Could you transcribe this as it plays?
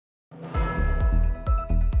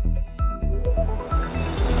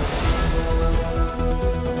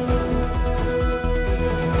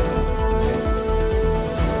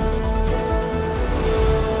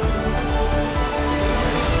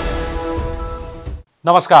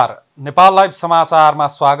नमस्कार, नेपाल लाइभ समाचारमा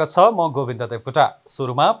स्वागत छ। म गोविन्द देवकोटा।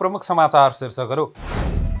 सुरुमा प्रमुख समाचार शीर्षकहरू।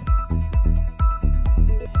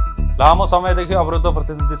 लामो समयदेखि अवरुद्ध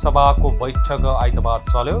प्रतिनिधि सभाको बैठक आइतबार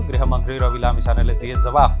चल्यो। गृहमन्त्री रवि लामिछानेले दिए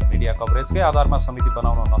जवाफ। मिडिया कभरेजकै आधारमा समिति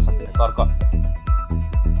बनाउन नसकिने तर्क।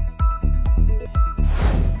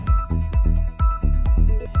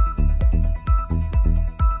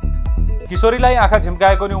 किशोरीलाई आँखा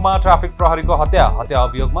झिम्काएको न्युमा ट्राफिक प्रहरीको हत्या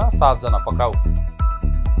अभियोगमा 7 जना पक्राउ।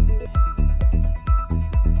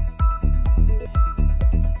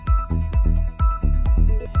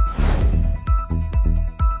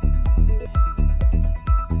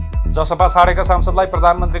 जसपा छाडेका सांसदलाई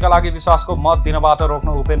प्रधानमन्त्रीका लागि विश्वासको मत दिनबाट रोक्न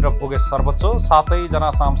उपेन्द्र पुगे सर्वोच्च। 7 जना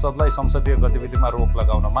सांसदलाई संसदीय गतिविधिमा रोक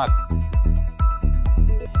लगाउन माग।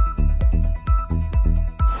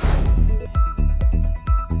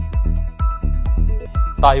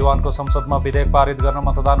 ताइवानको संसदमा विधेयक पारित गर्न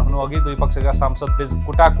मतदान हुनुअघि दुई पक्षका सांसद बीच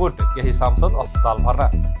कुटाकुट। केही सांसद अस्पताल भर्ना।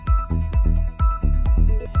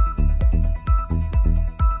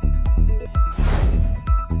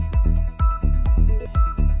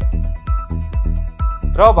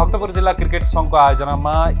 र भक्तपुर जिल्ला क्रिकेट संघको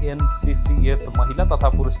आयोजनामा एनसीसीएस महिला तथा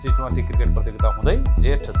पुरुष टी20 क्रिकेट प्रतियोगिता हुँदै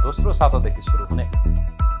जेठ दोस्रो सातादेखि सुरु हुने।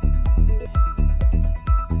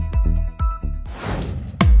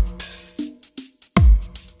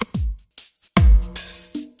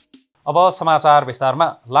 अब समाचार विस्तारमा।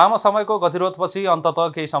 लामो समयको गतिरोधपछि अन्ततः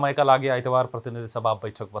केही समयका लागि आइतबार प्रतिनिधि सभा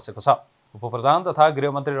बैठक बसेको छ। उपप्रधान तथा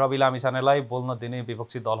गृहमन्त्री रवि लामिछानेलाई बोल्न दिने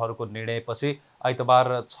विपक्षी दलहरूको निर्णयपछि आइतबार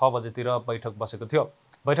 6 बजेतिर बैठक बसेको थियो।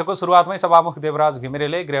 बैठकको सुरुवातमै सभामुख देवराज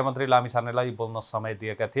घिमिरेले गृहमन्त्री लामिछानेलाई बोल्न समय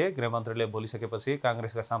दिएका थिए। गृहमन्त्रीले बोलिसकेपछि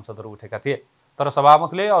काङ्ग्रेसका सांसदहरू उठेका थिए, तर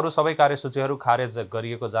सभामुखले अरू सबै कार्यसूचीहरू खारेज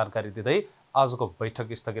गरिएको जानकारी दिँदै आजको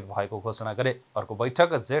बैठक स्थगित भएको घोषणा गरे। अर्को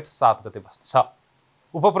बैठक जेठ 7 गते बस्नेछ।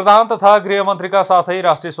 उपप्रधान तथा गृहमन्त्रीका साथै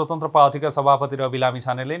राष्ट्रिय स्वतन्त्र पार्टीका सभापति रवि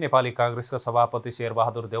लामिछानेले नेपाली काङ्ग्रेसका सभापति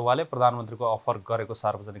शेरबहादुर देउवाले प्रधानमन्त्रीको अफर गरेको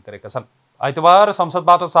सार्वजनिक गरेका छन्। आइतबार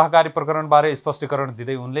संसदबाट सहकारी प्रकरणबारे स्पष्टीकरण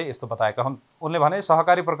दिँदै उनले यस्तो बताएका हुन्। उनले भने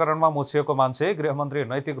सहकारी प्रकरणमा मुछिएको मान्छे गृहमन्त्री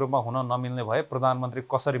नैतिक रूपमा हुन नमिल्ने भए प्रधानमन्त्री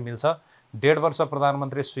कसरी मिल्छ? 1.5 वर्ष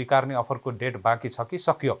प्रधानमन्त्री स्वीकार्ने अफरको डेट बाँकी छ कि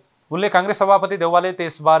सकियो? उनले काङ्ग्रेस सभापति देउवाले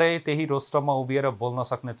त्यसबारे त्यही रोस्टरमा उभिएर बोल्न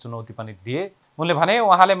सक्ने चुनौती पनि दिए। उनले भने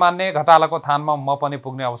उहाँले मान्ने घटालाको थानमा म पनि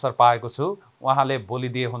पुग्ने अवसर पाएको छु, उहाँले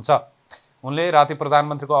बोलिदिए हुन्छ। उनले राति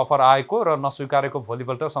प्रधानमन्त्रीको अफर आएको र नस्वीकारेको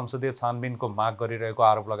भोलिपल्ट संसदीय छानबिनको माग गरिरहेको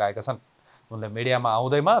आरोप लगाएका छन्। उनले मिडियामा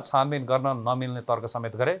आउँदैमा छानबिन गर्न नमिल्ने तर्क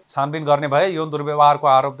समेत गरे। छानबिन गर्ने भए यौन दुर्व्यवहारको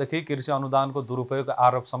आरोपदेखि कृषि अनुदानको दुरुपयोग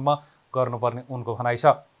आरोपसम्म गर्नुपर्ने उनको भनाइ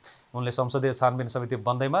छ। उनले संसदीय छानबिन समिति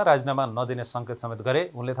बन्दैमा राजीनामा नदिने सङ्केत समेत गरे।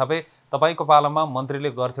 उनले थपे, तपाईको पालामा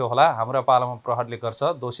मन्त्रीले गर्थ्यो होला, हाम्रा पालामा प्रहरीले गर्छ,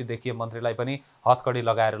 दोषी देखिए मन्त्रीलाई पनि हतकडी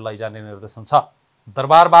लगाएर लैजाने निर्देशन छ।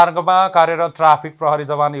 दरबार मार्गमा कार्यरत ट्राफिक प्रहरी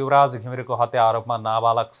जवान युवराज घिमिरेको हत्या आरोपमा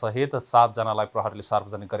नाबालक सहित 7 जनालाई प्रहरीले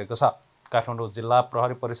सार्वजनिक गरेको छ। काठमाडौँ जिल्ला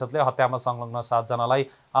प्रहरी परिषदले हत्यामा संलग्न 7 जनालाई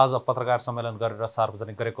आज पत्रकार सम्मेलन गरेर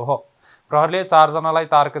सार्वजनिक गरेको हो। प्रहरीले 4 जनालाई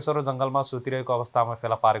तारकेश्वर जंगलमा सुतिरहेको अवस्थामा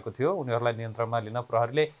फेला पारेको थियो। उनीहरूलाई नियन्त्रणमा लिन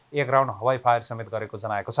प्रहरीले 1 राउन्ड हवाई फायर समेत गरेको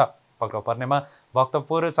जनाएको छ। पक्राउ पर्नेमा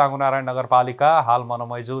भक्तपुर चाँगुनारायण नगरपालिका, हाल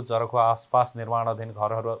मनमैजु जरखो आसपास निर्माणाधीन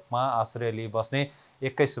घरहरूमा आश्रय लिई बस्ने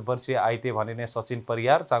 21 वर्षीय आइते भनिने सचिन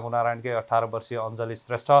परियार, चाँगुनारायणकै 18 वर्षीय अञ्जली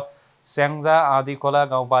श्रेष्ठ, स्याङ्जा आँधीखोला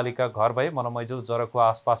गाउँपालिका घर भई मनमैजु जरखो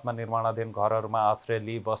आसपासमा निर्माणाधीन घरहरूमा आश्रय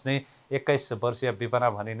लिई बस्ने 21 वर्षीय विपना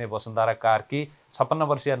भनिने वसुन्धरा कार्की, 56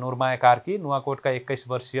 वर्षीय नुरमाया कार्की, नुवाकोटका 21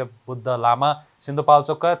 वर्षीय बुद्ध लामा,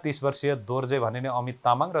 सिन्धुपाल्चोकका 30 वर्षीय दोर्जे भनिने अमित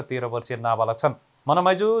तामाङ र 13 वर्षीय नाबालक छन्।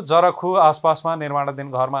 मनमैजु जरखु आसपासमा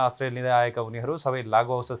निर्माणाधीन घरमा आश्रय लिँदै आएका उनीहरू सबै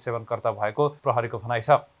लागु औषध सेवनकर्ता भएको प्रहरीको भनाइ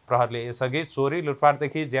छ। प्रहरीले यसअघि चोरी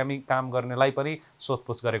लुटपाटदेखि ज्यामी काम गर्नेलाई पनि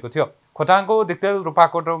सोधपुछ गरेको थियो। खोटाङको दिक्तेल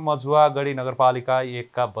रूपाकोट मजुवा गढी नगरपालिका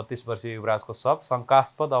 1 का 32 वर्षीय युवराजको शव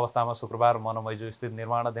शङ्कास्पद अवस्थामा शुक्रबार मनमैजु स्थित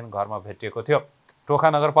निर्माणाधीन घरमा भेटिएको थियो। टोखा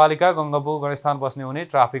नगरपालिका गङ्गबु गणेशस्थान बस्ने उनी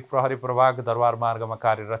ट्राफिक प्रहरी प्रभाग दरबार मार्गमा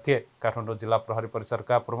कार्यरत थिए। काठमाडौँ जिल्ला प्रहरी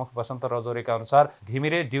परिसरका प्रमुख वसन्त रजौरीका अनुसार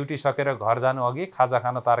घिमिरे ड्युटी सकेर घर जानु अघि खाजा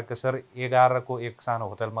खान तारकेश्वर 11 को एक सानो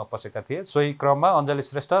होटलमा बसेका थिए। सोही क्रममा अञ्जली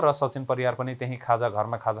श्रेष्ठ र सचिन परियार पनि त्यही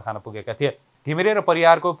घरमा खाजा खान पुगेका थिए। घिमिरे र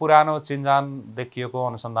परियारको पुरानो चिन्जान देखिएको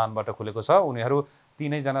अनुसन्धानबाट खुलेको छ। उनीहरू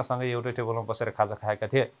तीनैजनासँगै एउटै टेबलमा बसेर खाजा खाएका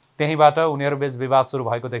थिए। त्यहीबाट उनीहरूबीच विवाद सुरु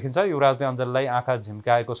भएको देखिन्छ। युवराजले अञ्जलीलाई आँखा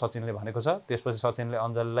झिम्काएको सचिनले भनेको छ। त्यसपछि सचिनले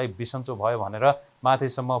अञ्जलीलाई बिसन्चो भयो भनेर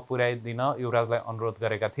माथिसम्म पुर्याइदिन युवराजलाई अनुरोध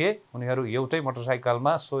गरेका थिए। उनीहरू एउटै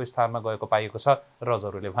मोटरसाइकलमा सो स्थानमा गएको पाइएको छ,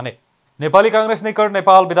 रजौरीले भने। नेपाली काङ्ग्रेस निकट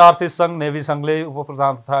नेपाल विद्यार्थी सङ्घ नेभी सङ्घले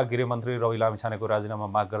उपप्रधान तथा गृहमन्त्री रवि लामिछानेको राजीनामा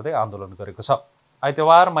माग गर्दै आन्दोलन गरेको छ।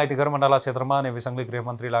 आइतबार माइतीघर मण्डला क्षेत्रमा नेविसङ्घले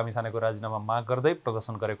गृहमन्त्री लामिछानेको राजीनामा माग गर्दै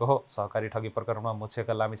प्रदर्शन गरेको हो। सहकारी ठगी प्रकरणमा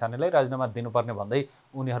मुछिएका लामिछानेलाई राजीनामा दिनुपर्ने भन्दै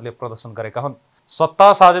उनीहरूले प्रदर्शन गरेका हुन्।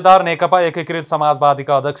 सत्ता साझेदार नेकपा एकीकृत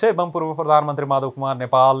समाजवादीका अध्यक्ष एवं पूर्व प्रधानमन्त्री माधव कुमार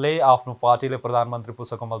नेपालले आफ्नो पार्टीले प्रधानमन्त्री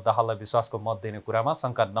पुष्पकमल दाहाललाई विश्वासको मत दिने कुरामा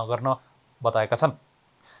शङ्का नगर्न बताएका छन्।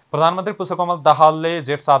 प्रधानमन्त्री पुष्पकमल दाहालले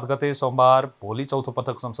जेठ 7 गते सोमबार भोलि चौथो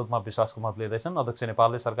पटक संसदमा विश्वासको मत लिँदैछन्। अध्यक्ष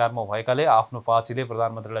नेपालले सरकारमा भएकाले आफ्नो पार्टीले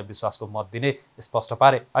प्रधानमन्त्रीलाई विश्वासको मत दिने स्पष्ट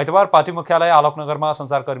पारे। आइतबार पार्टी मुख्यालय आलोकनगरमा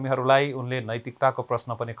सञ्चारकर्मीहरूलाई उनले नैतिकताको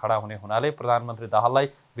प्रश्न पनि खडा हुने हुनाले प्रधानमन्त्री दाहाललाई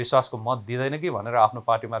विश्वासको मत दिँदैन कि भनेर आफ्नो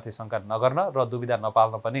पार्टीमाथि शङ्का नगर्न र दुविधा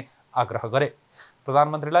नपाल्न पनि आग्रह गरे।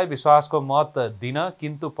 प्रधानमन्त्रीलाई विश्वासको मत दिन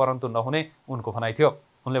किन्तु परन्तु नहुने उनको भनाइ थियो।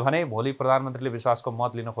 उनले भने भोलि प्रधानमन्त्रीले विश्वासको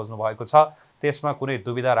मत लिन खोज्नु भएको छ, त्यसमा कुनै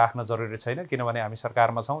दुविधा राख्न जरुरी छैन किनभने हामी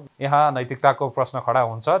सरकारमा छौँ। यहाँ नैतिकताको प्रश्न खडा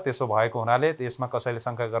हुन्छ, त्यसो भएको हुनाले त्यसमा कसैले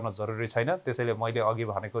शङ्का गर्न जरुरी छैन। त्यसैले मैले अघि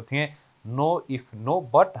भनेको थिएँ नो इफ नो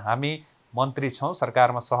बट हामी मन्त्री छौँ,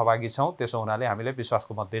 सरकारमा सहभागी छौँ, त्यसो हुनाले हामीले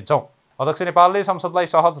विश्वासको मत दिन्छौँ। अध्यक्ष नेपालले संसदलाई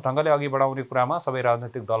सहज ढङ्गले अघि बढाउने कुरामा सबै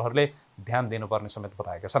राजनैतिक दलहरूले ध्यान दिनुपर्ने समेत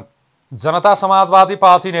बताएका छन्। जनता समाजवादी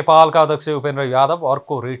पार्टी नेपालका अध्यक्ष उपेन्द्र यादव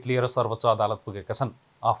अर्को रिट लिएर सर्वोच्च अदालत पुगेका छन्।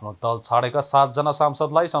 आफ्नो दल छाडेका 7 जना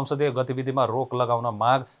सांसदलाई संसदीय गतिविधिमा रोक लगाउन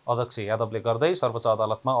माग अध्यक्ष यादवले गर्दै सर्वोच्च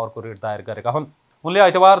अदालतमा अर्को रिट दायर गरेका हुन्। उनले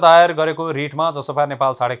आइतबार दायर गरेको रिटमा जसपा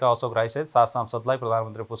नेपाल छाडेका अशोक राईसहित 7 सांसदलाई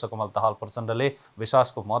प्रधानमन्त्री पुष्पकमल दाहाल प्रचण्डले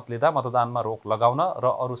विश्वासको मत लिँदा मतदानमा रोक लगाउन र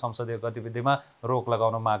अरू संसदीय गतिविधिमा रोक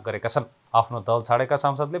लगाउन माग गरेका छन्। आफ्नो दल छाडेका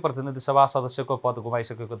सांसदले प्रतिनिधि सभा सदस्यको पद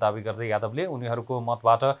गुमाइसकेको दावी गर्दै यादवले उनीहरूको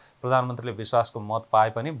मतबाट प्रधानमन्त्रीले विश्वासको मत पाए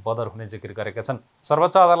पनि बदर हुने जिकिर गरेका छन्।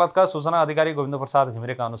 सर्वोच्च अदालतका सूचना अधिकारी गोविन्द प्रसाद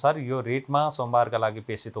घिमिरेका अनुसार यो रिटमा सोमबारका लागि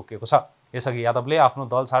पेशी तोकिएको छ। यसअघि यादवले आफ्नो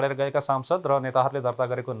दल छाडेर गएका सांसद र नेताहरूले दर्ता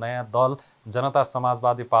गरेको नयाँ दल जनता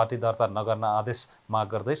समाजवादी पार्टी दर्ता नगर्न आदेश माग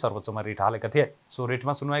गर्दै सर्वोच्चमा रिट हालेका थिए। सो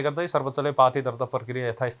रिटमा सुनवाई गर्दै सर्वोच्चले पार्टी दर्ता प्रक्रिया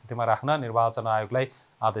यथास्थितिमा राख्न निर्वाचन आयोगलाई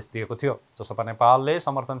आदेश दिएको थियो। जसपा नेपालले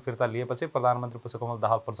समर्थन फिर्ता लिएपछि प्रधानमन्त्री पुष्पकमल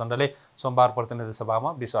दाहाल प्रचण्डले सोमबार प्रतिनिधि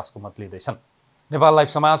सभामा विश्वासको मत लिँदैछन्। नेपाल लाइभ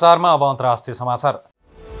समाचारमा अब अन्तर्राष्ट्रिय समाचार।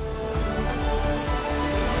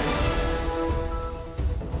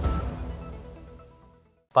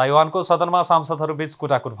 ताइवानको सदनमा सांसदहरूबीच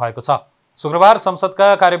कुटाकुट भएको छ। शुक्रबार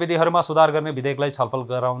संसदका कार्यविधिहरूमा सुधार गर्ने विधेयकलाई छलफल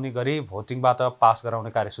गराउने गरी भोटिङबाट पास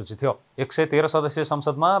गराउने कार्यसूची थियो। 113 सदस्यीय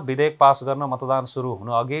संसदमा विधेयक पास गर्न मतदान सुरु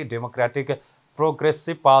हुनुअघि डेमोक्रेटिक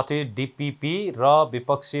प्रोग्रेसिभ पार्टी DPP र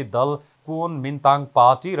विपक्षी दल कुओमिन्ताङ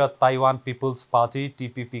पार्टी र ताइवान पिपुल्स पार्टी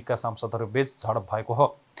TPP का सांसदहरूबीच झडप भएको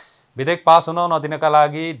हो। विधेयक पास हुन नदिनका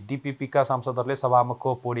लागि DPP का सांसदहरूले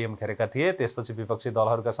सभामुखको पोडियम घेरेका थिए। त्यसपछि विपक्षी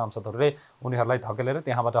दलहरूका सांसदहरूले उनीहरूलाई धकेलेर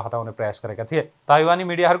त्यहाँबाट हटाउने प्रयास गरेका थिए। ताइवानी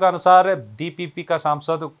मिडियाहरूका अनुसार DPP का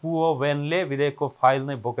सांसद कुओ वेनले विधेयकको फाइल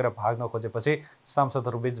नै बोकेर भाग्न खोजेपछि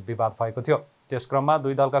सांसदहरूबीच विवाद भएको थियो। त्यसक्रममा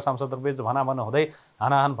दुई दलका सांसदहरूबीच भनाभन हुँदै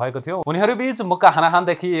हानाहान भएको थियो। उनीहरूबीच मुक्का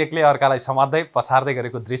हानाहानदेखि एकले अर्कालाई समात्दै पछार्दै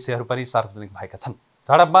गरेको दृश्यहरू पनि सार्वजनिक भएका छन्।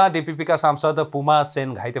 झडपमा DPP का सांसद पुमा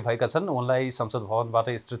सेन घाइते भएका छन्। उनलाई संसद भवनबाट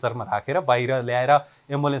स्ट्रेचरमा राखेर बाहिर ल्याएर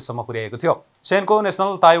एम्बुलेन्ससम्म पुर्याएको थियो। सेनको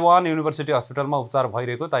नेसनल ताइवान युनिभर्सिटी अस्पतालमा उपचार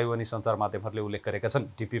भइरहेको ताइवानी सञ्चार माध्यमहरूले उल्लेख गरेका छन्।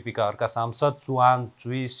 DPP का अर्का सांसद चुआन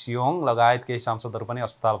चुई सियोङ लगायत केही सांसदहरू पनि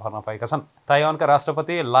अस्पताल भर्ना भएका छन्। ताइवानका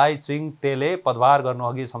राष्ट्रपति लाई चिङ तेले पदभार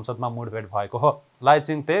गर्नुअघि संसदमा मुठभेड भएको हो। लाई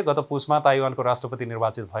चिङ ते गत पुसमा ताइवानको राष्ट्रपति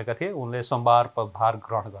निर्वाचित भएका थिए। उनले सोमबार पदभार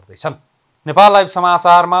ग्रहण गर्दैछन्। नेपाल लाइभ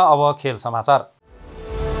समाचारमा अब खेल समाचार।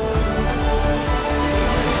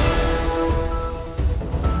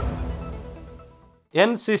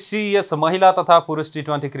 NCCS महिला तथा पुरुष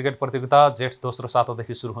T20 क्रिकेट प्रतियोगिता जेठ दोस्रो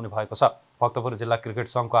सातादेखि सुरु हुने भएको छ। भक्तपुर जिल्ला क्रिकेट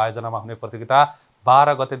सङ्घको आयोजनामा हुने प्रतियोगिता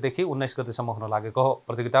 12 गतेदेखि 19 गतेसम्म हुन लागेको हो।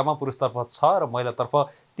 प्रतियोगितामा पुरुषतर्फ 6 र महिलातर्फ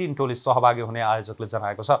 3 टोली सहभागी हुने आयोजकले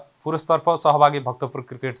जनाएको छ। पुरुषतर्फ सहभागी Bhaktapur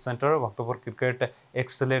cricket centre, Bhaktapur cricket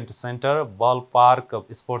excellent centre, बल park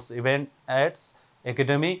sports event AIDS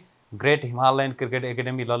academy, great Himalayan cricket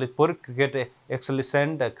academy Lalitpur, cricket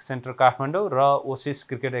excellent centre Kathmandu र ओसिस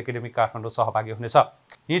क्रिकेट एकाडेमी काठमाडौँ सहभागी हुनेछ।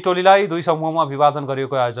 यी टोलीलाई 2 समूहमा विभाजन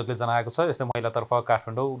गरिएको आयोजकले जनाएको छ। यस्तै महिलातर्फ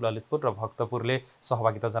काठमाडौँ, ललितपुर र भक्तपुरले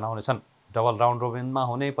सहभागिता जनाउनेछन्। डबल राउन्ड रोबिनमा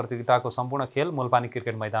हुने प्रतियोगिताको सम्पूर्ण खेल मूलपानी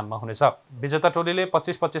क्रिकेट मैदानमा हुनेछ। विजेता टोलीले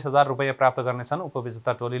 25-25 हजार रुपैयाँ प्राप्त गर्नेछन्।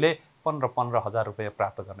 उपविजेता टोलीले 15-15 हजार रुपैयाँ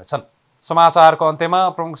प्राप्त गर्नेछन्। समाचारको अन्त्यमा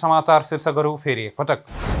प्रमुख समाचार शीर्षकहरू फेरि एकपटक।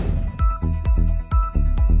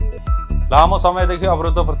 लामो समयदेखि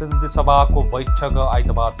अवरुद्ध प्रतिनिधि सभाको बैठक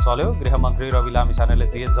आइतबार चल्यो। गृहमन्त्री रवि लामिछानेले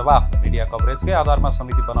दिए जवाफ। मिडिया कभरेजकै आधारमा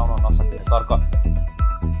समिति बनाउन नसकिने तर्क।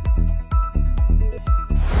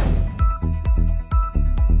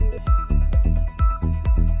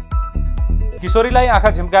 किशोरीलाई आँखा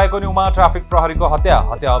झिम्काएको न्युमा ट्राफिक प्रहरीको हत्या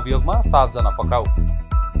अभियोगमा 7 जना पक्राउ।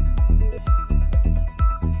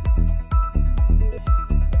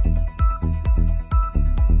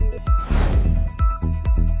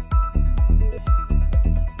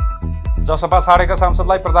 जसपा छाडेका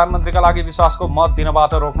सांसदलाई प्रधानमन्त्रीका लागि विश्वासको मत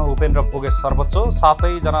दिनबाट रोक्न उपेन्द्र पुगे सर्वोच्च,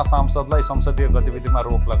 7 जना सांसदलाई संसदीय गतिविधिमा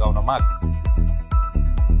रोक लगाउन माग।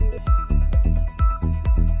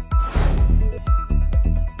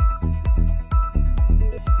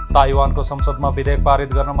 ताइवानको संसदमा विधेयक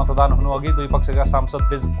पारित गर्न मतदान हुनुअघि दुई पक्षका सांसद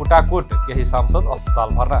बीच कुटाकुट, केही सांसद अस्पताल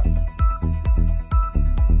भर्ना।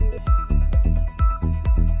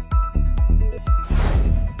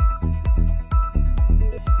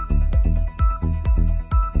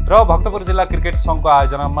 र भक्तपुर जिल्ला क्रिकेट संघको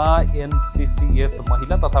आयोजनामा एनसीसीएस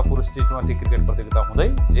महिला तथा पुरुष टी20 क्रिकेट प्रतियोगिता हुँदै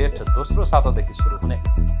जेठ दोस्रो सातादेखि सुरु हुने।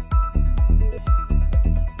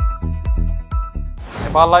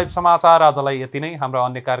 नेपाल लाइभ समाचार आजलाई यति नै। हाम्रा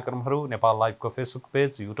अन्य कार्यक्रमहरू Nepal लाइभको Facebook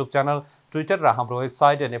page, YouTube channel, Twitter र हाम्रो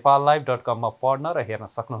वेबसाइट nepallive.com मा पढ्न र हेर्न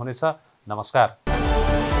सक्नुहुनेछ।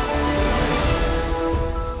 नमस्कार।